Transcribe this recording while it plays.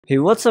Hey,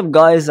 what's up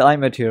guys,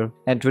 iMAT here,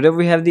 and today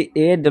we have the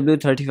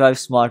AW35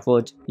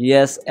 Smartwatch.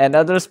 Yes,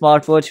 another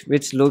smartwatch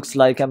which looks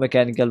like a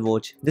mechanical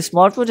watch. This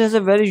smartwatch has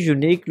a very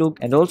unique look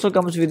and also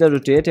comes with a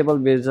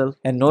rotatable bezel,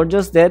 and not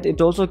just that,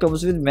 it also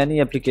comes with many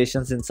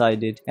applications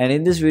inside it. And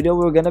in this video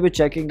we're gonna be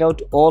checking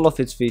out all of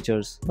its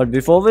features. But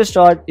before we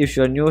start, if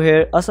you're new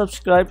here, a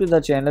subscribe to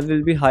the channel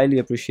will be highly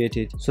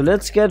appreciated. So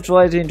let's get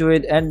right into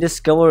it and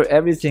discover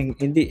everything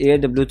in the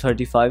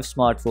AW35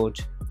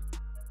 Smartwatch.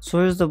 So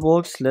here's the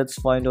box. Let's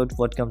find out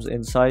what comes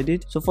inside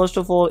it. So first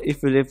of all,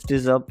 if we lift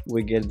this up,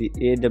 we get the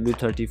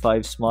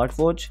AW35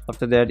 Smartwatch.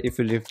 After that, if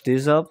we lift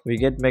this up, we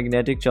get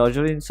magnetic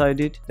charger inside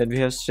it. Then we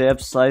have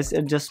strap size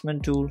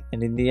adjustment tool,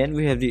 and in the end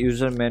we have the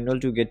user manual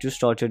to get you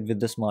started with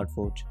the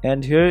smartwatch.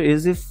 And here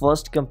is the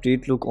first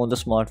complete look on the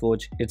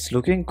smartwatch. It's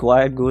looking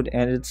quite good,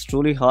 and it's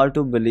truly hard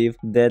to believe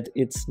that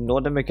it's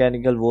not a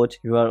mechanical watch.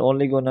 You are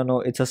only gonna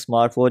know it's a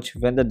smartwatch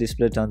when the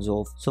display turns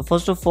off. So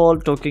first of all,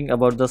 talking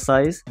about the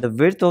size, the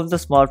width of the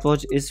smartwatch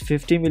is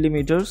 50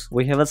 millimeters.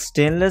 We have a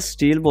stainless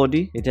steel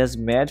body. It has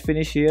matte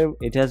finish here,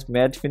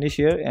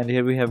 and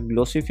here we have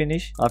glossy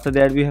finish. After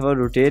that, we have a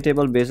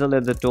rotatable bezel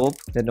at the top.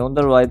 Then on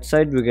the right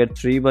side we get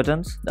 3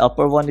 buttons. The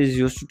upper one is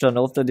used to turn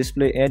off the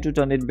display and to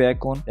turn it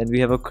back on. Then we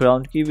have a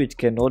crown key which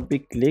cannot be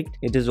clicked.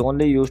 It is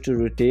only used to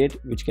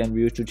rotate, which can be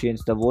used to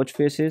change the watch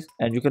faces,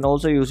 and you can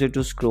also use it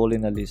to scroll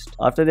in a list.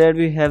 After that,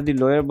 we have the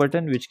lower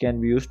button which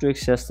can be used to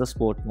access the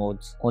sport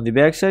modes. On the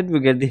back side we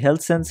get the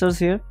health sensors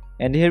here.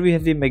 And here we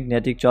have the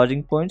magnetic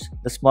charging points.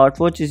 The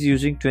smartwatch is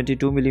using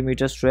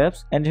 22mm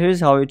straps, and here is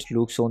how it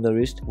looks on the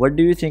wrist. What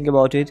do you think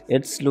about it?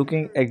 It's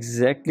looking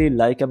exactly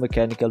like a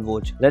mechanical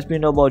watch. Let me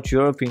know about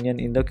your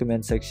opinion in the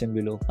comment section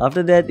below.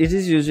 After that, it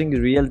is using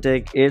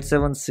Realtek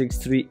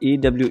 8763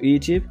 EWE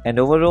chip, and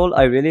overall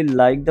I really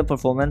like the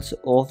performance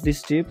of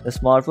this chip. The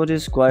smartwatch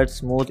is quite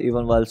smooth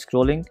even while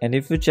scrolling, and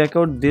if you check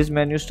out this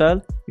menu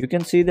style, you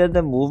can see that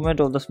the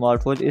movement of the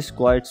smartwatch is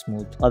quite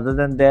smooth. Other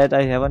than that,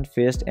 I haven't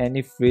faced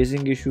any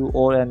freezing issue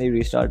or any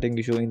restarting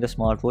issue in the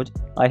smartwatch.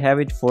 I have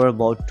it for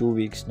about 2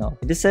 weeks now.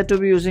 It is said to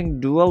be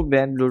using dual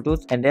band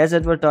Bluetooth, and as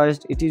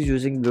advertised, it is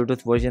using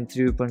Bluetooth version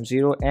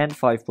 3.0 and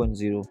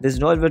 5.0. There's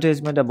no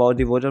advertisement about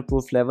the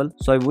waterproof level,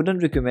 so I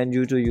wouldn't recommend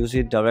you to use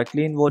it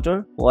directly in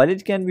water, while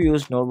it can be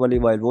used normally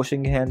while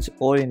washing hands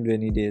or in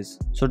rainy days.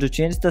 So to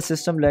change the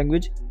system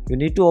language, you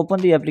need to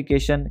open the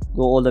application,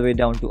 go all the way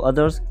down to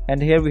others,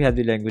 and here we have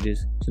the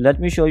languages. So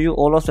let me show you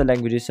all of the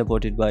languages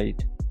supported by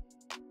it.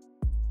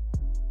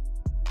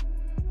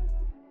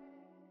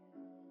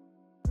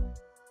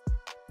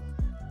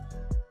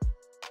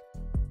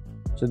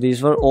 So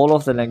these were all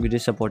of the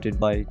languages supported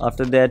by it.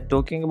 After that,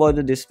 talking about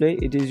the display,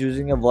 it is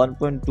using a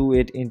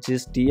 1.28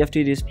 inches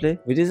TFT display,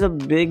 which is a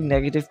big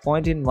negative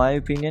point in my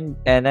opinion.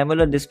 An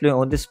AMOLED display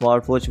on this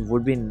smartwatch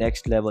would be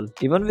next level.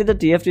 Even with the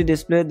TFT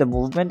display, the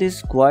movement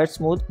is quite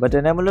smooth, but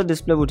an AMOLED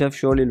display would have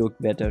surely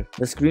looked better.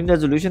 The screen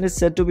resolution is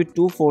set to be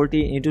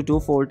 240 x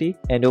 240,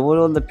 and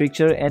overall the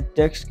picture and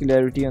text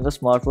clarity on the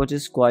smartwatch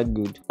is quite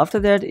good. After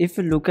that, if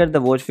you look at the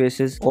watch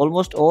faces,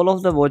 almost all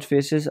of the watch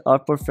faces are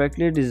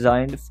perfectly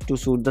designed to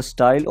suit the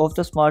style of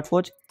the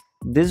smartwatch.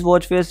 This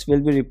watch face will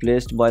be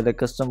replaced by the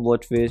custom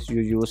watch face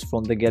you use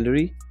from the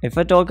gallery. If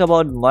I talk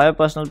about my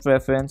personal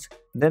preference,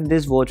 then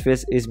this watch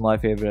face is my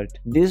favorite.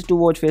 These two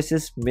watch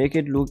faces make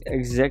it look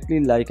exactly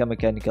like a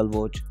mechanical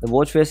watch. The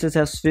watch faces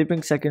have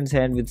sweeping seconds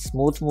hand with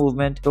smooth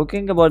movement.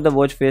 Talking about the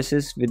watch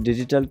faces with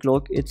digital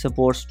clock, it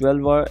supports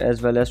 12-hour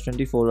as well as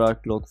 24-hour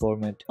clock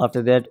format.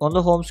 After that, on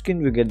the home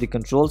screen we get the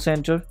control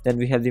center. Then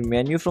we have the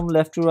menu from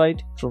left to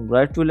right. From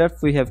right to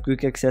left we have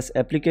quick access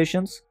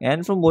applications,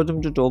 and from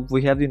bottom to top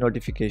we have the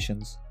notifications.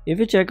 If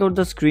you check out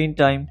the screen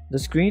time, the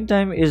screen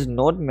time is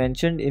not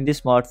mentioned in the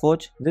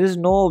smartwatch. There is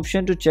no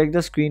option to check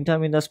the screen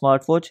time in the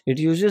smartwatch. It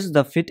uses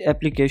the Fit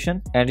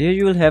application, and here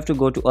you will have to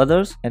go to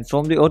others, and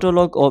from the auto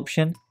lock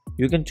option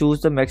you can choose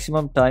the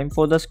maximum time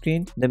for the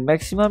screen. The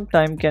maximum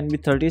time can be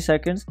 30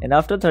 seconds, and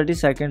after 30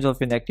 seconds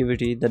of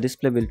inactivity the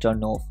display will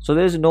turn off. So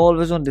there is no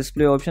always on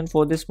display option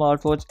for this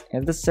smartwatch,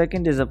 and the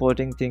second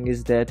disappointing thing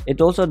is that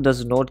it also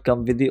does not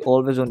come with the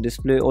always on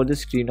display or the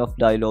screen off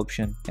dial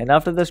option, and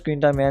after the screen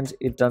time ends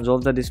it turns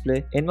off the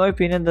display. In my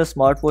opinion, the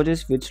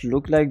smartwatches which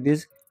look like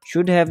this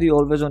should have the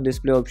always on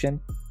display option,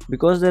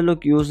 because they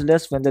look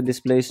useless when the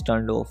display is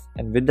turned off,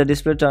 and with the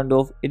display turned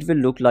off it will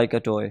look like a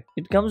toy.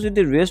 It comes with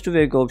the raise to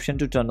wake option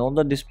to turn on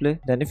the display.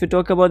 Then if you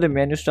talk about the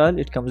menu style,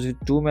 it comes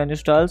with 2 menu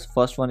styles.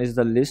 First one is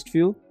the list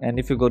view, and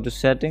if you go to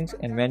settings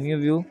and menu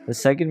view, the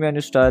second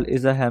menu style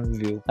is the hem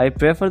view. I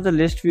prefer the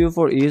list view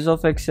for ease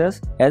of access,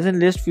 as in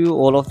list view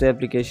all of the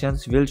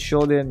applications will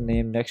show their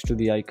name next to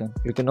the icon.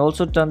 You can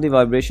also turn the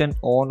vibration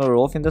on or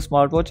off in the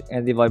smartwatch,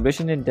 and the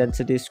vibration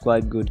intensity is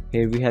quite good.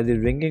 Here we have the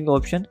ringing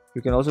option.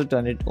 You can also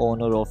turn it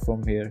on or off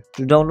from here.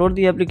 To download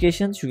the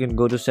applications, you can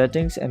go to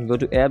settings and go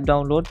to app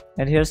download,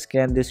 and here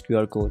scan this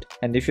QR code.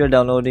 And if you are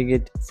downloading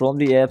it from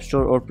the App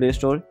Store or Play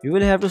Store, you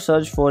will have to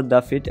search for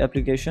the Fit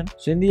application.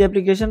 So in the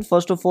application,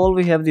 first of all,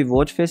 we have the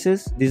watch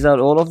faces. These are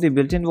all of the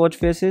built-in watch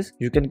faces.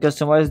 You can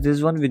customize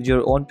this one with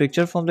your own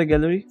picture from the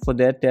gallery. For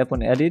that, tap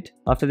on edit.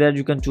 After that,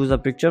 you can choose a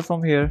picture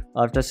from here.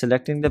 After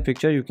selecting the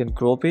picture, you can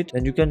crop it.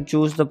 Then you can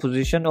choose the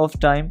position of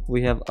time.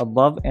 We have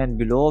above and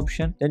below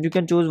option. Then you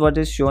can choose what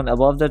is shown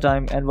above the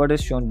time and what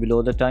is shown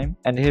below the time.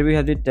 And here we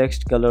have the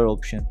text color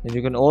option. Then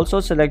you can also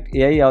select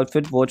AI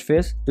outfit watch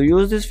face. To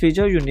use this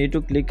feature, you need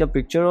to click a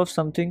picture of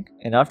something,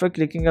 and after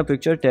clicking a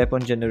picture, tap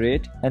on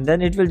generate, and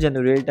then it will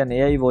generate an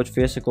AI watch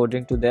face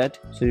according to that.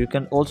 So you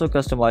can also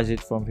customize it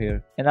from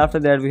here. And after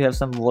that, we have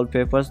some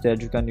wallpapers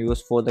that you can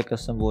use for the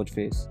custom watch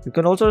face. You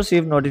can also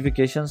receive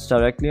notifications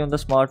directly on the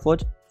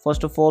smartwatch.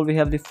 First of all, we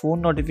have the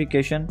phone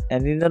notification,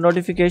 and in the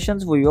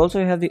notifications we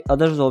also have the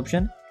others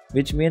option,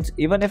 which means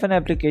even if an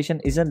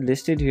application isn't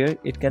listed here,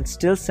 it can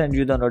still send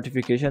you the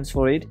notifications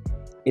for it.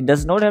 It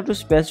does not have to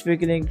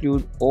specifically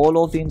include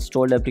all of the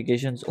installed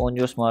applications on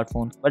your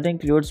smartphone, but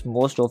includes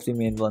most of the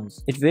main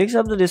ones. It wakes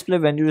up the display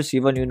when you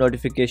receive a new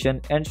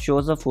notification and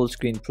shows a full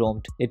screen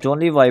prompt. It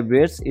only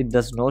vibrates, it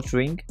does not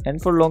ring,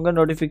 and for longer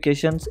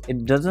notifications,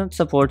 it doesn't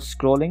support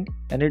scrolling,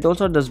 and it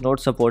also does not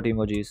support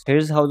emojis.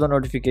 Here's how the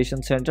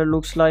notification center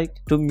looks like.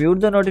 To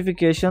mute the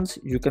notifications,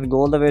 you can go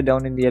all the way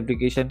down in the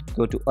application,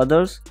 go to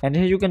others, and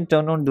here you can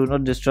turn on do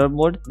not disturb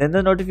mode. Then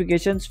the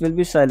notifications will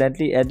be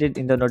silently added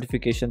in the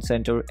notification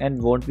center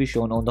and won't be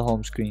shown on the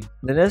home screen.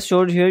 Then as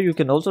showed here, you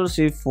can also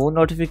receive phone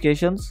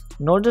notifications.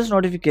 Not just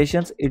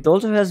notifications, it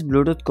also has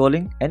Bluetooth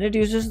calling, and it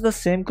uses the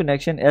same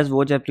connection as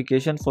watch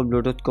application for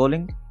Bluetooth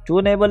calling. To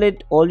enable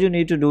it, all you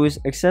need to do is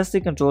access the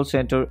control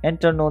center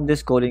and turn on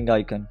this calling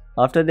icon.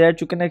 After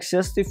that, you can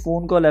access the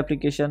phone call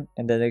application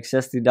and then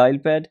access the dial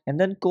pad and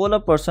then call a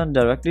person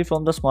directly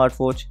from the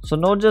smartwatch. So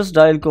not just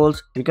dial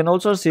calls, you can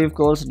also receive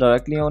calls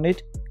directly on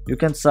it. You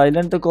can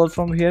silent the call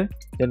from here.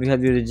 Then we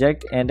have the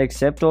reject and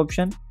accept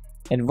option.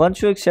 And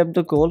once you accept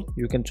the call,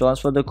 you can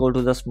transfer the call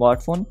to the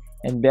smartphone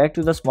and back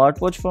to the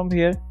smartwatch from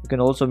here. You can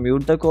also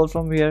mute the call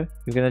from here.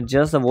 You can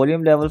adjust the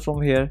volume level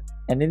from here.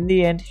 And in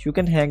the end, you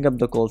can hang up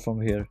the call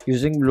from here.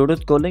 Using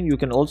Bluetooth calling, you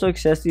can also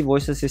access the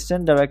voice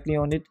assistant directly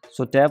on it.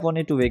 So tap on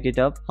it to wake it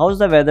up. How's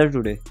the weather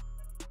today?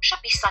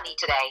 Should be sunny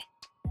today.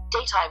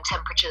 Daytime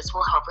temperatures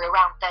will hover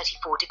around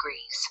 34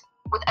 degrees,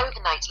 with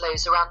overnight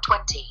lows around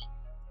 20.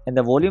 And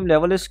the volume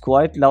level is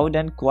quite loud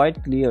and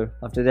quite clear.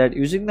 After that,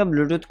 using the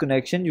Bluetooth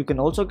connection, you can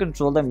also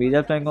control the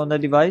media playing on the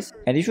device.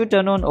 And if you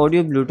turn on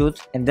audio Bluetooth,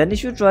 and then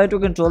if you try to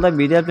control the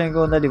media playing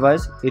on the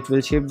device, it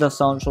will shift the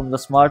sound from the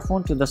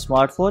smartphone to the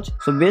smartwatch.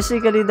 So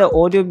basically, the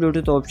audio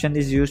Bluetooth option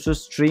is used to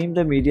stream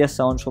the media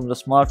sounds from the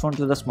smartphone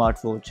to the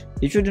smartwatch.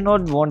 If you do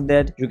not want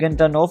that, you can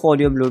turn off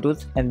audio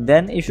Bluetooth, and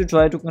then if you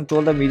try to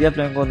control the media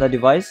playing on the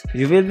device,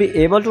 you will be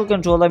able to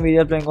control the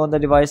media playing on the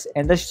device,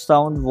 and the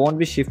sound won't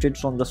be shifted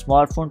from the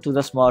smartphone to the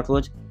smartwatch,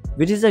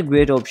 which is a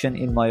great option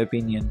in my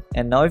opinion.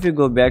 And now if you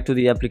go back to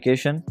the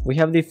application, we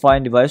have the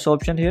find device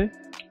option here,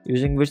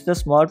 using which the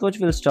smartwatch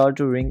will start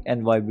to ring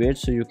and vibrate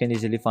so you can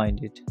easily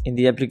find it. In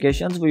the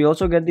applications, we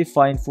also get the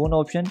find phone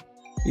option,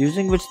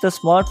 using which the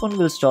smartphone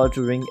will start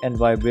to ring and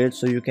vibrate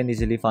so you can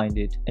easily find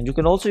it. And you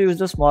can also use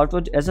the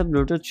smartwatch as a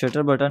Bluetooth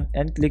shutter button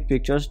and click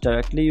pictures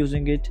directly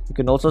using it. You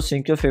can also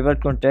sync your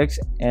favorite contacts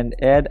and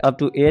add up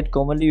to 8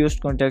 commonly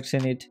used contacts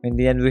in it. In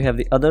the end, we have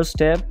the others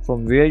tab,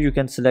 from where you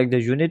can select the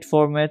unit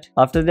format.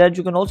 After that,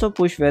 you can also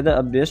push weather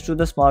updates to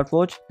the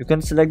smartwatch. You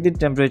can select the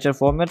temperature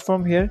format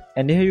from here,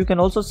 and here you can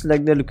also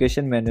select the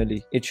location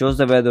manually. It shows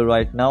the weather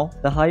right now,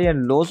 the high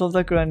and lows of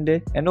the current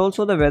day, and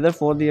also the weather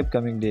for the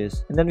upcoming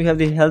days. And then we have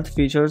the health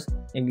features,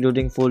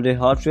 including full day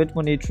heart rate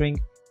monitoring,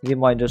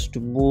 reminders to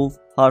move,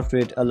 heart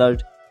rate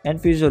alert, and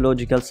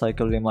physiological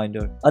cycle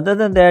reminder. Other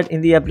than that,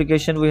 in the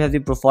application we have the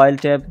profile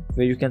tab,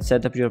 where you can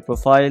set up your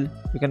profile.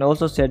 You can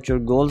also set your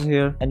goals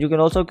here, and you can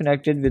also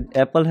connect it with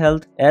Apple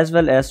Health as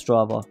well as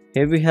Strava.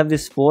 Here we have the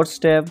sports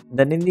tab.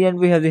 Then in the end,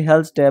 we have the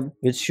health tab,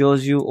 which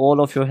shows you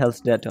all of your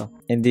health data.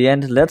 In the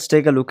end, let's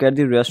take a look at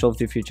the rest of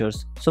the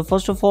features. So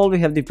first of all, we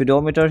have the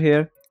pedometer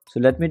here. So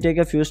let me take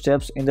a few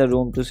steps in the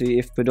room to see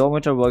if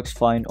pedometer works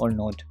fine or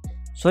not.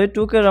 So it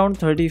took around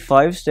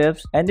 35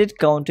 steps and it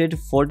counted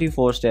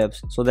 44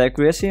 steps. So the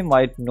accuracy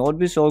might not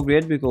be so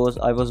great because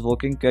I was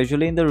walking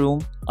casually in the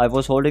room. I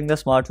was holding the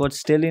smartwatch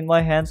still in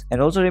my hands,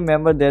 and also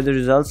remember that the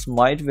results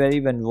might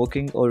vary when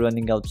walking or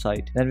running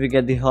outside. Then we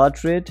get the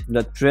heart rate,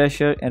 blood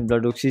pressure, and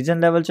blood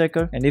oxygen level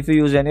checker. And if you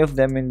use any of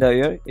them in the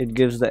air, it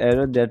gives the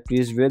error that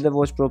please wear the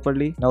watch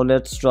properly. Now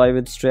let's try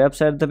with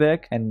straps at the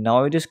back, and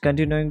now it is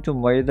continuing to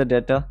measure the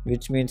data,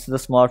 which means the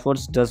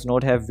smartwatch does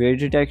not have wear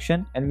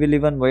detection and will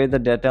even measure the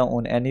data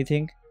on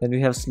anything. Then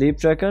we have sleep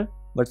tracker.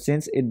 but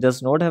since it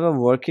does not have a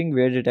working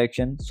wear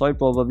detection, so I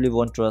probably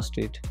won't trust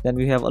it. Then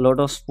we have a lot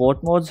of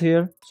sport modes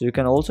here, so you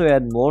can also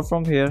add more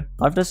from here.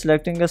 After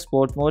selecting a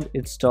sport mode,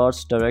 it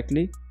starts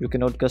directly. You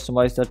cannot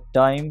customize the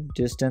time,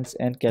 distance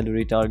and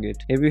calorie target.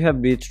 If you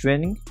have breath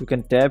training, you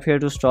can tap here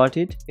to start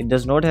it. It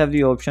does not have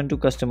the option to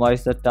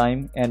customize the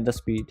time and the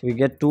speed. We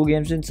get 2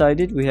 games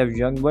inside it. We have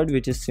Young Bird,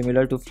 which is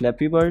similar to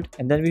Flappy Bird,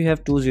 and then we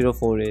have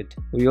 2048.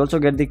 We also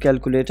get the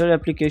calculator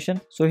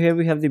application. So here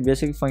we have the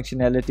basic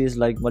functionalities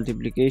like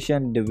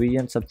multiplication,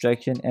 division,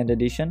 subtraction and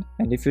addition.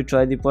 And if you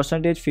try the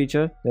percentage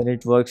feature, then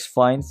it works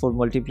fine for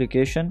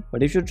multiplication,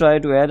 but if you try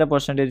to add a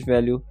percentage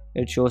value,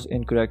 it shows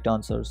incorrect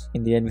answers.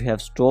 In the end, we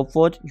have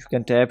stopwatch. You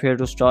can tap here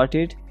to start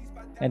it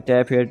and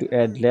tap here to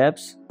add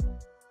laps.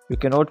 You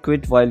cannot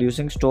quit while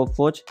using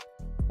stopwatch,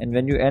 and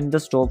when you end the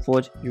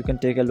stopwatch, you can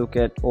take a look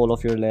at all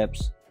of your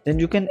laps. Then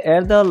you can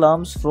add the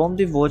alarms from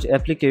the watch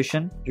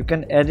application. You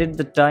can edit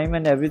the time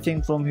and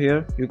everything from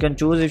here. You can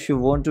choose if you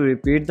want to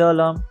repeat the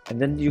alarm, and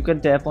then you can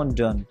tap on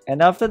done.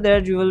 And after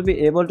that, you will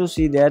be able to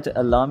see that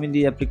alarm in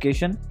the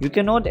application. You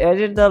cannot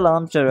edit the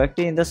alarms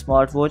directly in the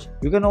smartwatch.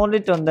 You can only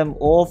turn them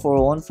off or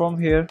on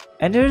from here.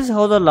 And here is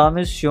how the alarm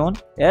is shown.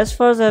 As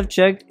far as I have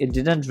checked, it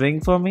didn't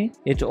ring for me.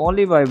 It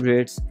only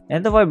vibrates,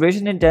 and the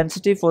vibration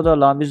intensity for the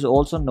alarm is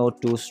also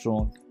not too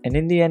strong. And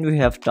in the end, we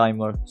have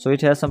timer. So it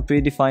has some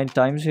predefined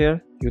times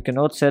here. You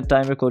cannot set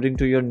time according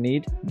to your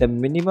need. The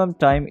minimum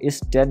time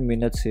is 10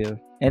 minutes here.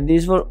 And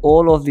these were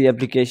all of the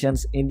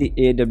applications in the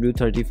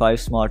AW35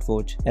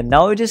 smartwatch. And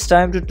now it is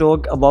time to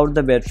talk about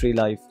the battery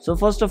life. So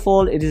first of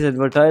all, it is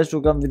advertised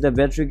to come with a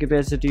battery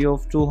capacity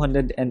of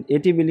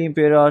 280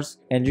 mAh,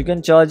 and you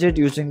can charge it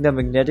using the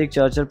magnetic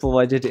charger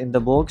provided in the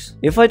box.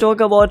 If I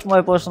talk about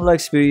my personal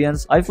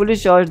experience, I fully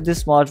charged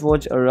this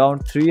smartwatch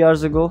around 3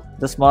 hours ago.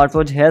 The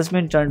smartwatch has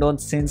been turned on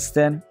since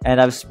then,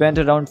 and I've spent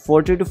around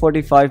 40 to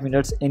 45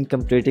 minutes in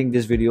completing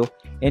this video,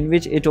 in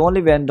which it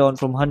only went down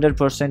from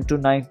 100% to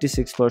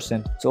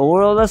 96%. So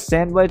overall, the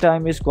standby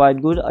time is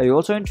quite good. I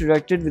also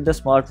interacted with the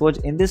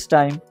smartwatch in this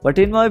time, but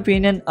in my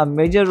opinion, a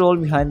major role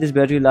behind this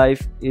battery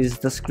life is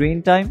the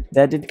screen time,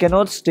 that it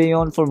cannot stay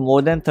on for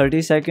more than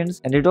 30 seconds,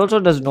 and it also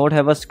does not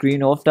have a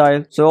screen off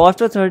dial. So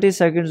after 30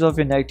 seconds of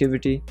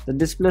inactivity, the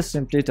display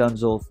simply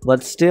turns off.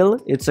 But still,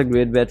 it's a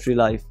great battery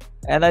life,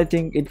 and I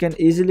think it can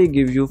easily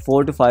give you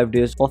 4 to 5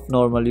 days of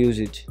normal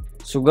usage.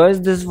 So guys,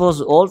 this was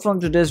all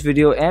from today's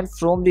video and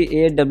from the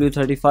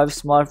AW35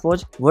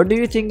 smartwatch. What do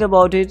you think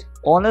about it?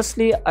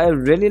 Honestly, I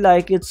really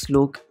like its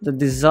look. The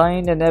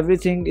design and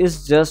everything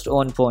is just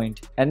on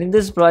point. And in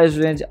this price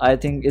range, I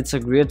think it's a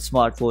great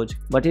smartwatch.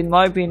 But in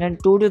my opinion,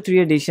 2 to 3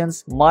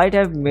 additions might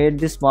have made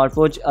this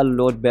smartwatch a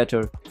lot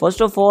better.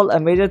 First of all,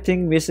 a major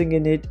thing missing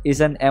in it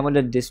is an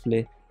AMOLED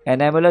display. An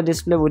AMOLED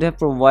display would have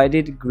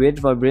provided great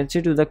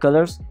vibrancy to the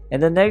colors.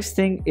 And the next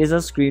thing is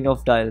a screen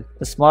off dial.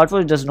 The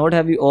smartwatch does not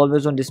have the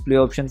always on display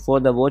option for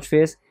the watch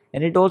face,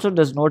 and it also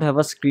does not have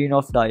a screen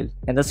off dial,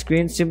 and the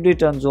screen simply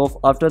turns off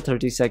after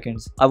 30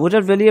 seconds. I would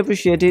have really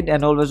appreciated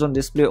an always on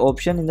display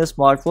option in the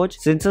smartwatch,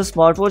 since a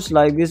smartwatch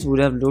like this would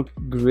have looked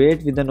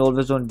great with an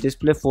always on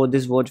display for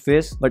this watch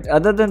face. But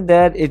other than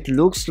that, it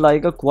looks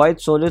like a quite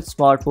solid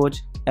smartwatch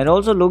and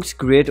also looks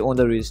great on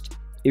the wrist.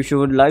 If you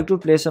would like to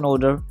place an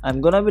order, I'm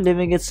gonna be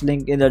leaving its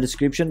link in the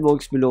description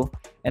box below,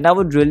 and I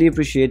would really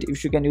appreciate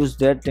if you can use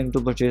that link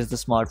to purchase the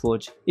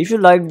smartwatch. If you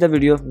liked the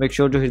video, make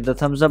sure to hit the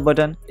thumbs up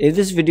button. If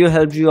this video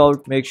helped you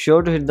out, make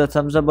sure to hit the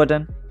thumbs up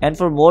button, and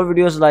for more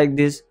videos like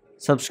this,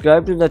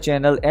 subscribe to the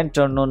channel and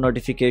turn on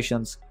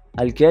notifications.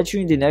 I'll catch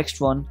you in the next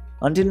one.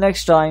 Until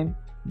next time,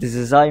 this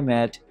is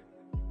iMAT.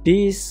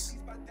 Peace.